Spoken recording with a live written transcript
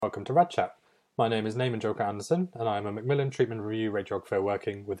Welcome to RadChat. My name is Naaman Joker Anderson, and I am a Macmillan Treatment Review radiographer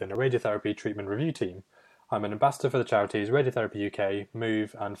working within a radiotherapy treatment review team. I'm an ambassador for the charities Radiotherapy UK,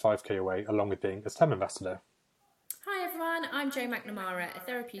 Move, and 5K Away, along with being a STEM ambassador. Hi everyone, I'm Jo McNamara, a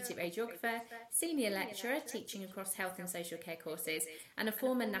therapeutic radiographer, senior lecturer teaching across health and social care courses, and a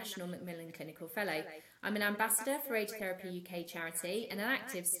former National Macmillan Clinical Fellow. I'm an ambassador for Radiotherapy UK charity and an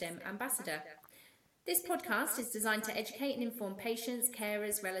active STEM ambassador. This podcast is designed to educate and inform patients,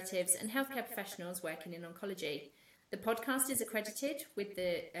 carers, relatives, and healthcare professionals working in oncology. The podcast is accredited with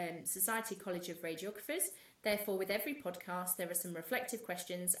the Society College of Radiographers. Therefore, with every podcast, there are some reflective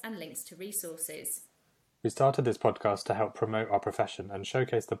questions and links to resources. We started this podcast to help promote our profession and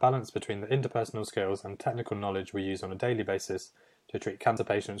showcase the balance between the interpersonal skills and technical knowledge we use on a daily basis to treat cancer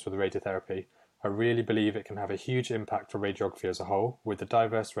patients with radiotherapy. I really believe it can have a huge impact for radiography as a whole, with the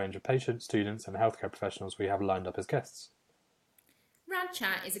diverse range of patients, students, and healthcare professionals we have lined up as guests.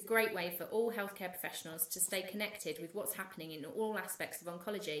 RadChat is a great way for all healthcare professionals to stay connected with what's happening in all aspects of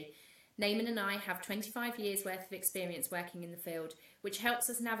oncology. Naaman and I have 25 years' worth of experience working in the field, which helps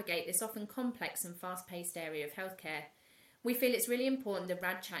us navigate this often complex and fast-paced area of healthcare. We feel it's really important that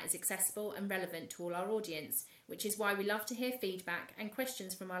RadChat is accessible and relevant to all our audience, which is why we love to hear feedback and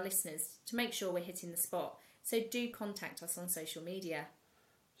questions from our listeners to make sure we're hitting the spot. So do contact us on social media.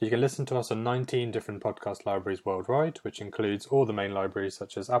 You can listen to us on 19 different podcast libraries worldwide, which includes all the main libraries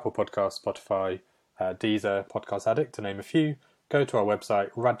such as Apple Podcasts, Spotify, Deezer, Podcast Addict, to name a few. Go to our website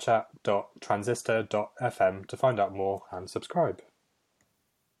radchat.transistor.fm to find out more and subscribe.